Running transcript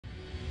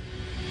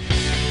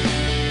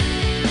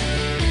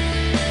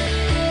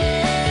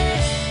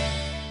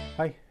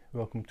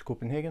welcome to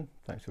Copenhagen.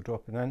 Thanks for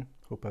dropping in.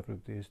 Hope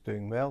everybody is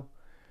doing well.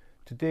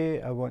 Today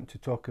I want to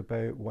talk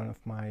about one of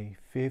my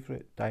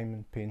favourite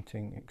diamond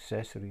painting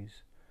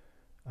accessories,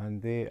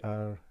 and they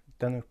are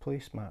dinner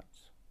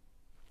placemats.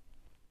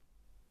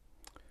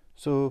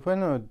 So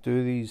when I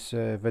do these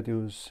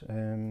videos,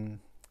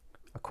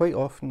 I quite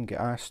often get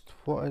asked,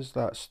 what is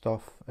that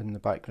stuff in the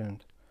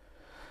background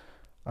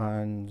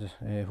and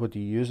what do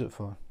you use it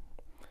for?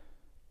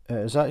 It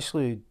is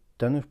actually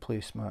dinner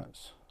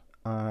placemats,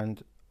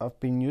 and I've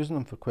been using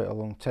them for quite a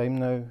long time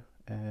now.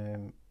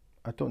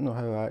 I don't know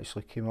how I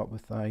actually came up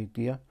with the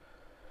idea,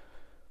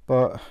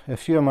 but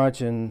if you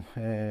imagine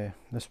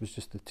this was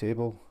just a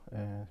table,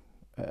 it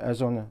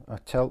is on a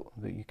tilt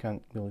that you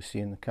can't really see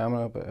in the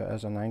camera, but it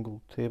is an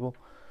angled table.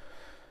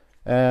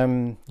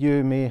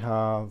 You may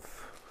have,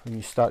 when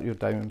you start your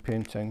diamond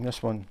painting,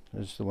 this one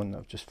is the one that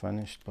I've just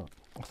finished, but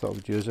I thought I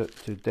would use it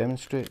to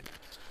demonstrate.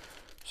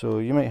 So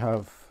you might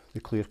have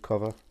the clear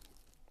cover,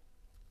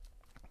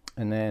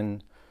 and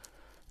then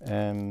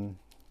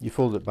you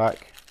fold it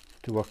back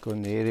to work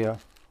on the area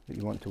that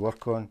you want to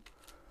work on,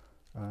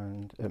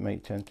 and it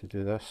might tend to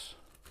do this.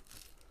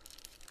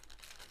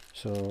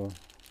 So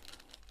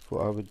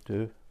what I would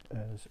do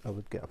is I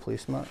would get a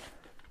placemat,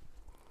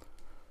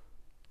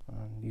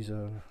 and these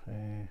are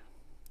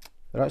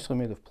they're actually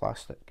made of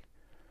plastic.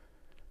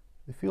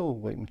 They feel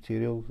like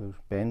material, they're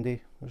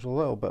bendy, there's a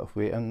little bit of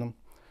weight in them,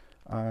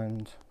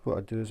 and what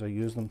I do is I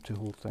use them to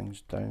hold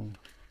things down.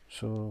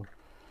 So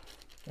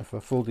if I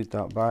folded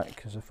that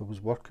back as if I was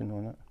working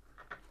on it,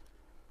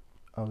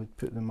 I would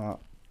put the mat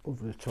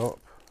over the top,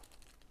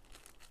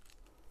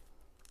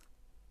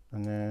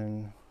 and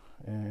then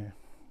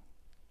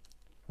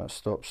that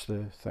stops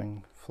the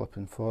thing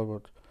flipping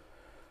forward.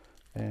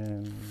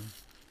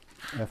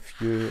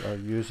 If you are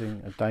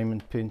using a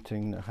diamond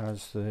painting that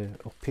has the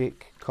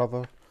opaque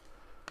cover,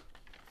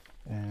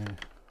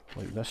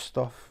 like this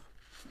stuff,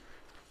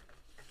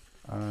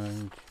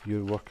 and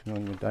you're working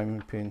on your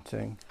diamond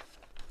painting,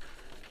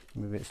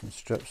 maybe it's in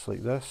strips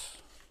like this,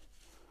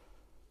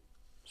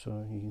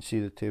 so you can see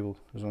the table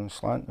is on a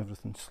slant,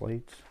 everything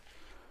slides.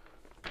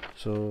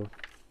 So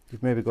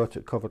you've maybe got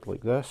it covered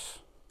like this,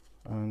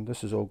 and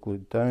this is all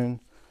glued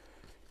down.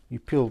 You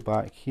peel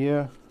back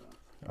here,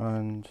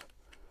 and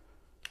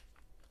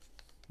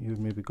you're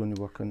maybe going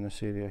to work on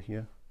this area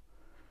here.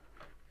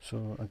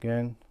 So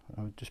again,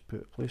 I would just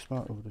put a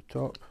placemat over the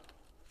top.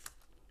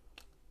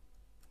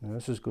 Now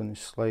this is going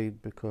to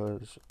slide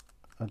because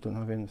I don't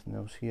have anything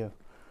else here.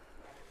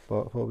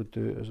 But what I would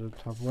do is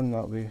I'd have one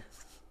that way,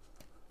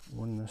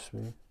 one this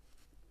way.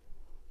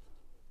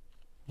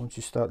 Once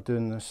you start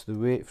doing this, the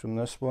weight from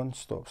this one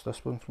stops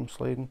this one from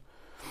sliding,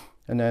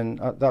 and then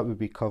that would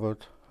be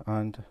covered,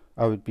 and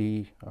I would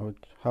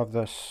have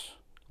this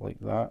like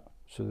that,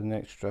 so the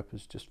next strip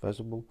is just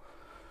visible.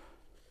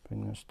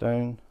 Bring this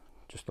down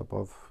just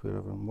above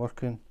wherever I'm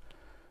working,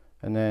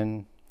 and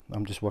then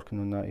I'm just working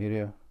on that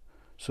area,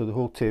 so the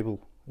whole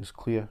table is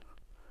clear.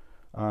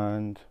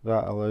 And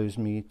that allows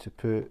me to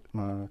put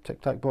my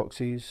tic-tac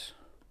boxes,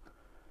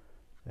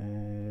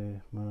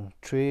 my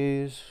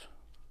trays,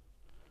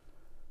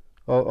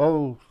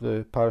 all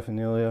the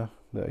paraphernalia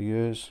that I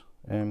use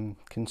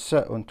can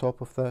sit on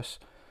top of this,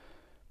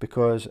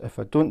 because if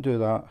I don't do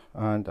that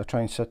and I try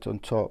and sit on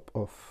top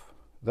of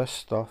this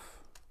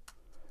stuff,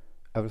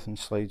 everything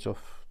slides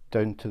off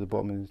down to the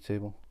bottom of the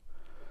table.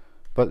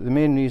 But the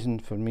main reason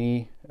for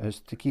me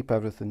is to keep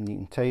everything neat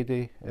and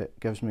tidy. It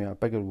gives me a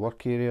bigger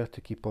work area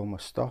to keep all my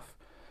stuff,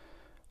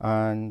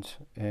 and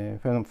when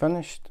I'm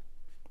finished,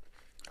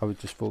 I would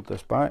just fold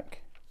this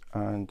back,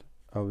 and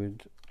I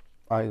would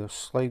either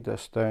slide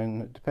this down,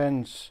 it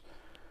depends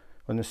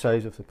on the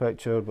size of the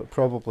picture, but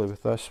probably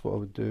with this what I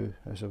would do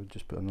is I would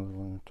just put another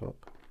one on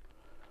top.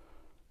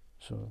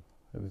 So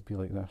it would be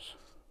like this.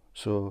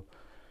 So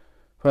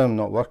when I'm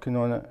not working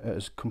on it, it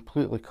is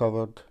completely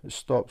covered. It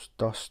stops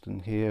dust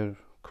and hair,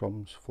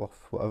 crumbs,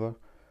 fluff, whatever.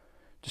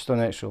 Just an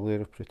extra layer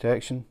of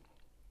protection.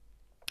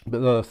 But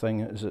the other thing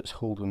is it's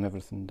holding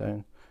everything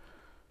down.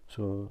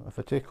 So if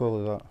I take all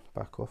of that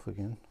back off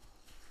again,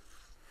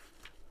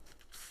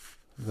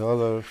 the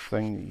other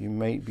thing that you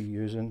might be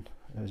using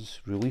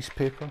is release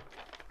paper.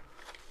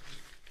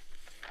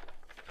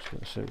 So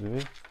that's out of the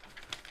way.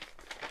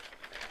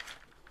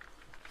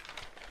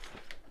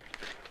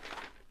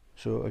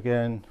 So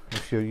again,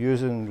 if you're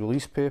using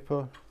release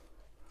paper,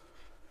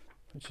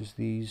 which is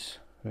these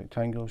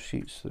rectangular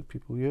sheets that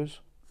people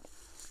use,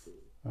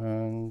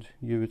 and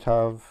you would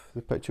have,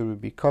 the picture would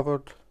be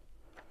covered,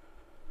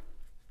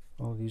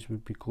 all these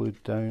would be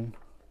glued down.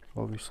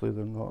 Obviously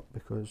they're not,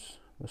 because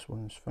this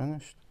one is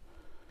finished,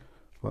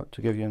 but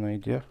to give you an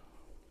idea.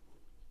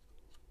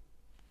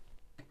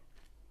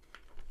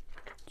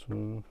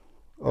 So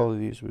all of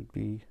these would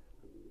be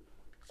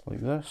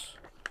like this.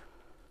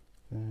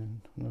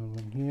 And another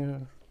one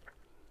here,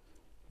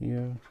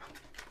 here,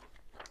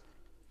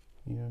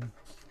 here,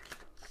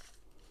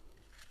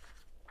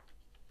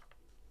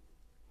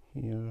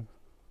 here,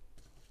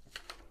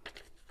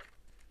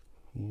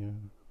 here,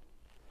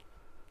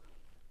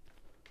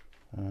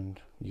 and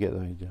you get the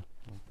idea.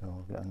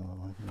 I'll get another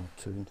one, no,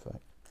 two in fact.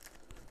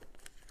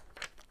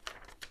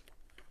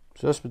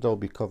 So this would all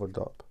be covered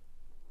up,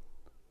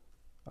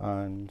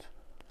 and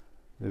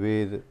the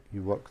way that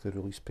you work the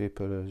release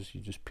paper is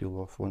you just peel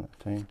off one at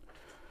a time.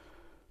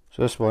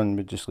 So this one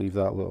would just leave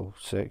that little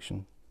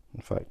section,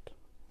 in fact,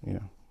 yeah,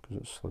 because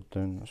it's slid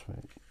down, that's why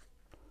it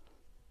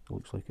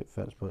looks like it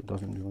fits, but it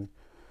doesn't really.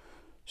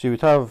 So you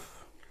would have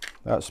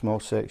that small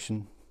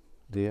section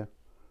there,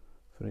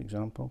 for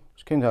example.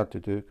 It's kind of hard to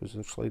do because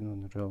they're sliding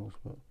on the drills,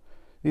 but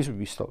these would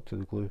be stuck to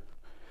the glue.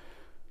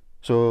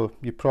 So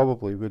you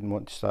probably wouldn't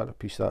want to start a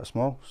piece that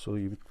small, so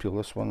you would peel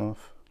this one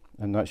off,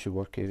 and that's your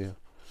work area.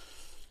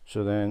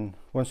 So then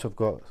once I've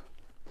got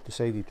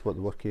decided what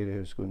the work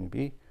area is going to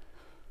be,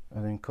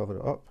 I then cover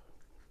it up.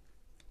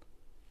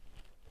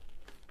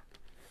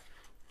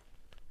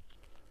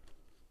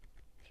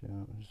 So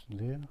that was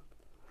there,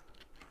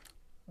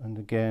 and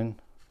again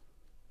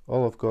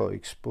all I've got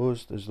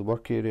exposed is the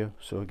work area,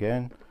 so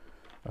again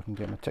I can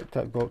get my tic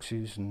tac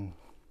boxes and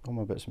all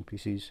my bits and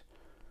pieces,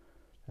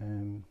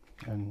 and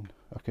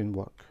I can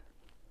work.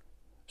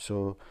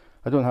 So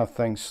I don't have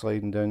things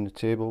sliding down the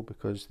table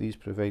because these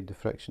provide the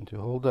friction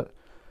to hold it.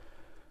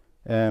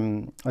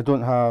 I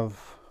don't have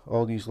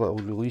all these little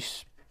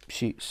release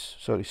sheets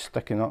sort of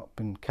sticking up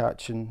and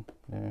catching.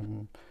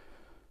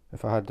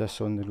 If I had this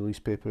on the release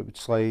paper, it would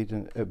slide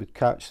and it would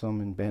catch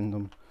them and bend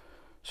them.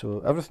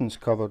 So everything's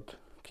covered,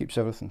 keeps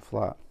everything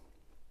flat.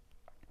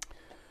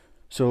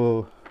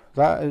 So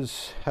that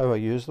is how I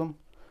use them,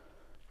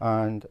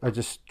 and I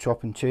just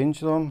chop and change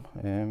them.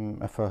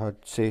 If I had,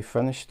 say,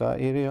 finished that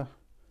area,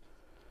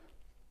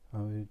 I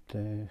would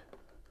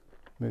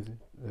move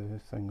the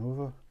thing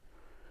over,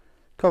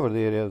 cover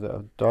the area that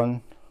I've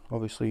done.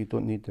 Obviously you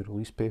don't need the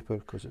release paper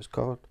because it's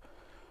covered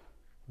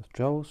with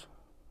drills,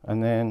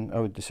 and then I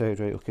would decide,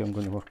 right, okay, I'm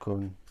going to work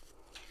on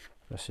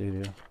this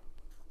area.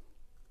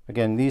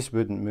 Again, these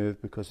wouldn't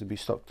move because they'd be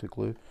stuck to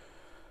glue.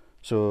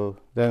 So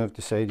then I've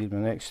decided my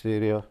next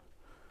area,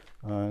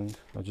 and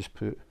I just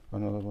put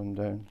another one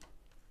down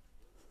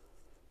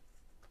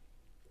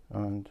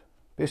and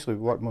basically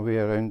work my way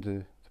around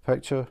the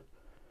picture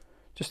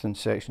just in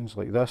sections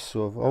like this.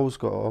 So I've always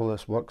got all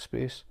this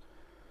workspace.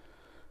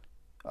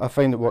 I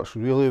find it works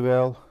really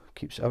well,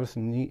 keeps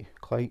everything neat,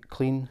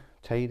 clean,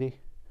 tidy.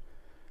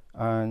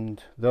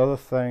 And the other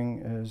thing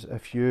is,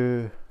 if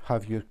you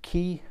have your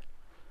key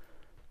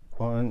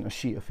on a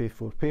sheet of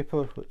A4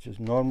 paper, which is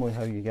normally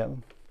how you get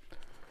them,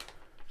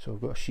 so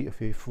I've got a sheet of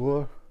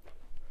A4,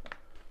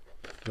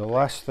 the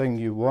last thing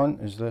you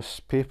want is this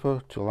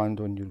paper to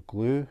land on your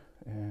glue.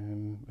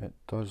 It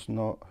does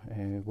not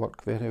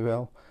work very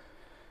well.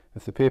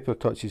 If the paper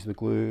touches the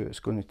glue, it's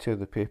going to tear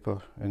the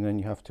paper, and then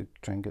you have to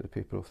try and get the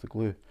paper off the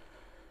glue.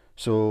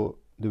 So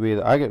the way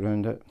that I get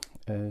around it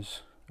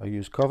is I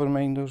use cover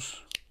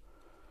minders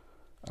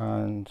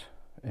and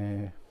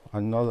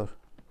another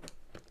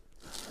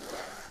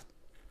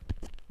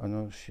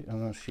sheet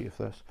of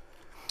this.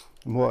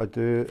 And what I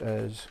do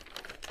is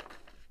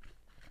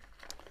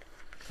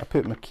I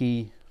put my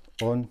key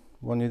on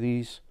one of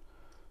these,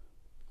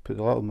 put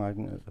the little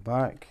magnet at the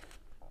back,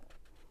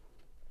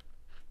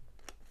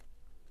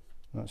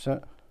 that's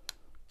it,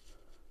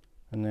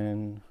 and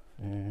then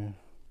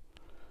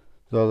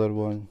the other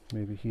one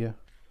maybe here,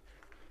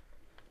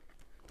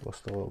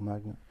 lost the little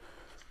magnet,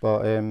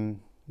 but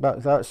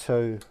that's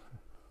how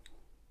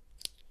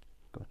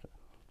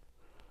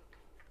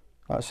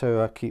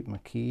I keep my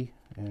key.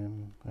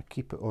 I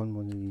keep it on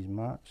one of these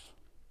mats.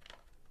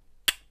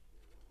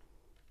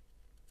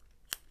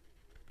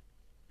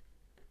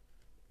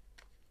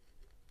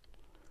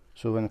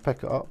 So when I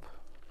pick it up,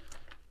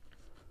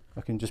 I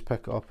can just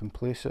pick it up and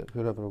place it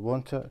wherever I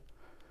want it.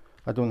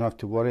 I don't have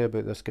to worry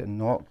about this getting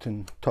knocked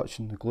and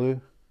touching the glue.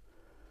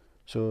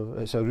 So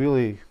it's a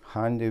really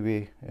handy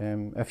way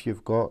if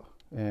you've got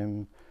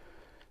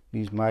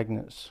these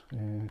magnets,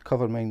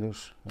 cover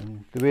minders.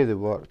 And the way they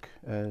work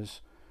is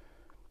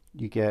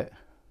you get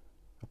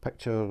a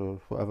picture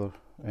or whatever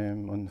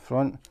on the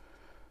front,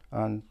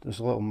 and there's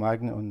a little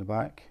magnet on the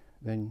back.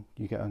 Then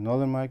you get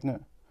another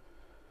magnet.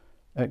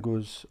 It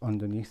goes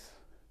underneath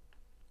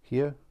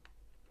here.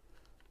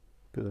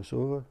 Put this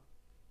over,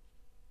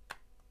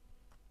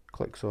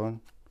 clicks on,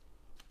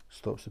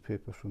 stops the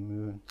paper from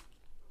moving.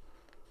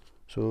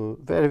 So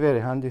very,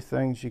 very handy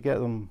things. You get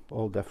them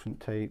all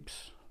different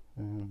types.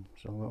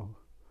 It's a little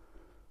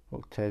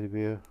teddy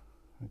bear,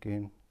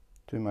 again,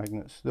 2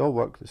 magnets. They all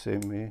work the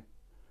same way.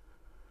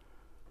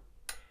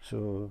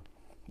 So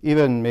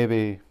even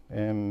maybe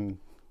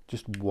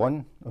just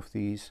one of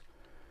these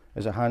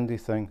is a handy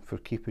thing for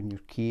keeping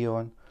your key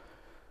on.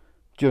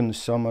 During the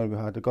summer we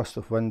had a gust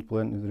of wind blow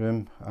into the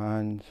room,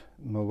 and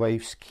my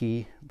wife's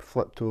key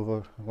flipped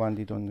over,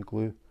 landed on the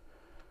glue.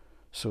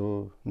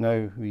 So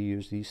now we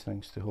use these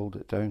things to hold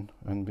it down,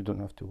 and we don't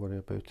have to worry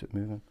about it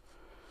moving.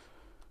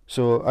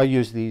 So I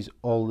use these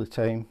all the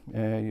time.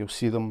 You'll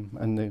see them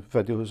in the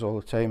videos all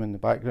the time in the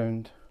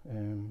background,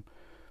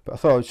 but I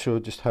thought I'd show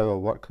just how I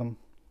work them.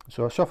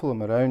 So I shuffle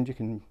them around. You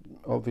can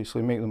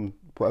obviously make them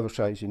whatever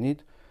size you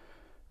need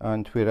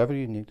and wherever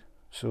you need.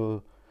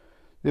 So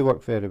They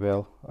work very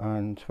well,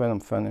 and when I'm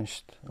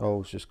finished I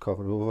always just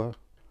cover over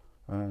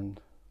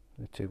and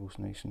the table's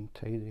nice and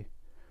tidy.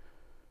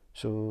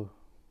 So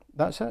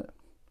that's it.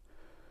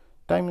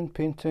 Diamond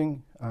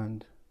painting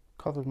and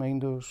colour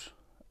minders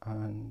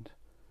and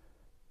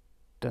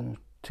dinner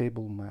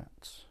table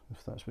mats,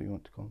 if that's what you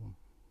want to call them.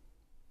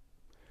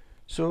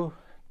 So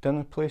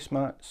dinner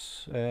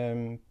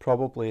placemats,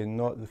 probably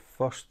not the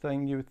first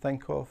thing you would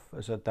think of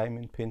as a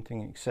diamond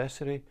painting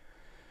accessory,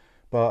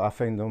 but I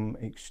find them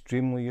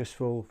extremely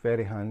useful,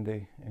 very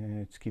handy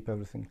to keep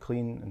everything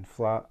clean and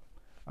flat,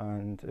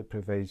 and it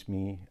provides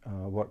me a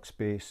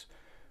workspace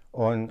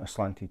on a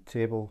slanted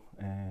table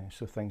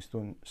so things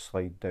don't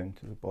slide down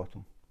to the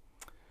bottom.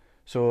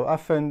 So I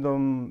found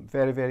them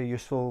very, very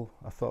useful.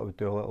 I thought I would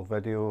do a little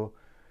video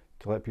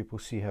to let people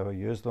see how I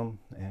use them.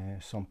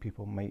 Some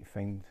people might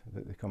find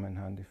that they come in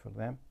handy for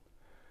them.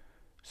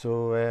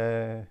 So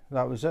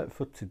that was it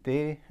for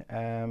today.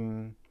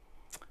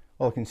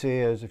 All I can say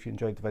is, if you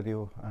enjoyed the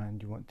video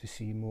and you want to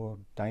see more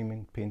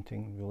diamond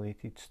painting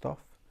related stuff,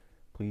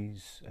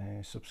 please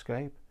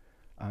subscribe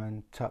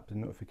and tap the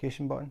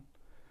notification button.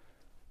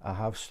 I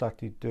have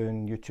started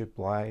doing YouTube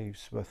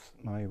lives with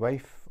my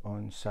wife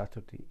on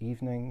Saturday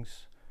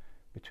evenings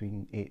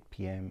between 8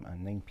 PM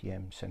and 9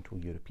 PM Central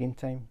European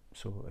time.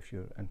 So if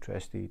you're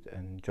interested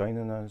in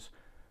joining us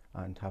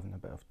and having a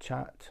bit of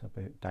chat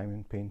about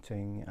diamond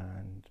painting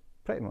and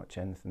pretty much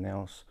anything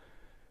else,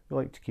 we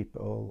like to keep it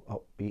all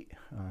upbeat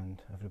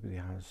and everybody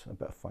has a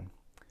bit of fun.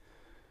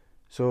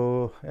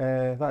 So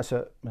that's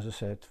it, as I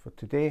said, for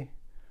today.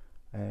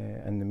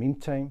 In the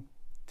meantime,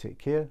 take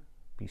care,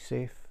 be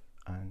safe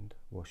and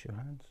wash your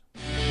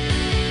hands.